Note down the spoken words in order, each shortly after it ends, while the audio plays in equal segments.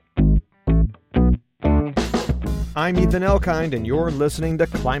I'm Ethan Elkind, and you're listening to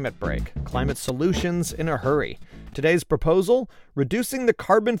Climate Break, climate solutions in a hurry. Today's proposal, reducing the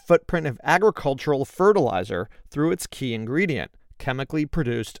carbon footprint of agricultural fertilizer through its key ingredient, chemically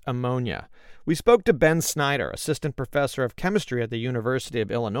produced ammonia. We spoke to Ben Snyder, assistant professor of chemistry at the University of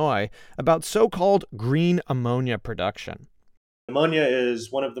Illinois, about so-called green ammonia production. Ammonia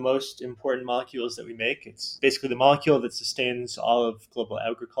is one of the most important molecules that we make. It's basically the molecule that sustains all of global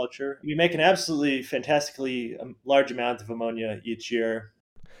agriculture. We make an absolutely fantastically large amount of ammonia each year.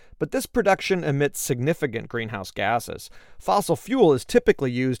 But this production emits significant greenhouse gases. Fossil fuel is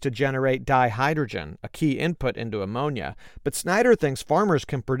typically used to generate dihydrogen, a key input into ammonia, but Snyder thinks farmers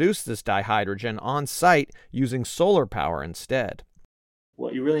can produce this dihydrogen on site using solar power instead.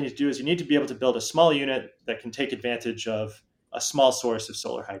 What you really need to do is you need to be able to build a small unit that can take advantage of a small source of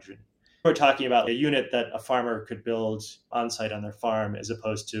solar hydrogen. We're talking about a unit that a farmer could build on site on their farm as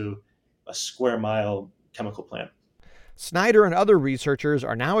opposed to a square mile chemical plant. Snyder and other researchers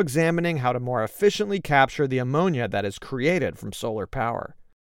are now examining how to more efficiently capture the ammonia that is created from solar power.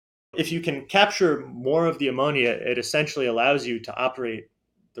 If you can capture more of the ammonia, it essentially allows you to operate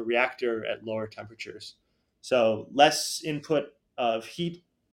the reactor at lower temperatures. So less input of heat.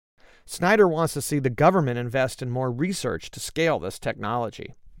 Snyder wants to see the government invest in more research to scale this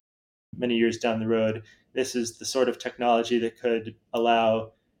technology. Many years down the road, this is the sort of technology that could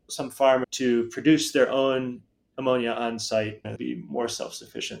allow some farm to produce their own ammonia on site and be more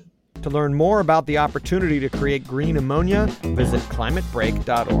self-sufficient. To learn more about the opportunity to create green ammonia, visit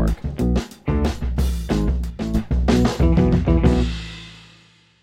climatebreak.org.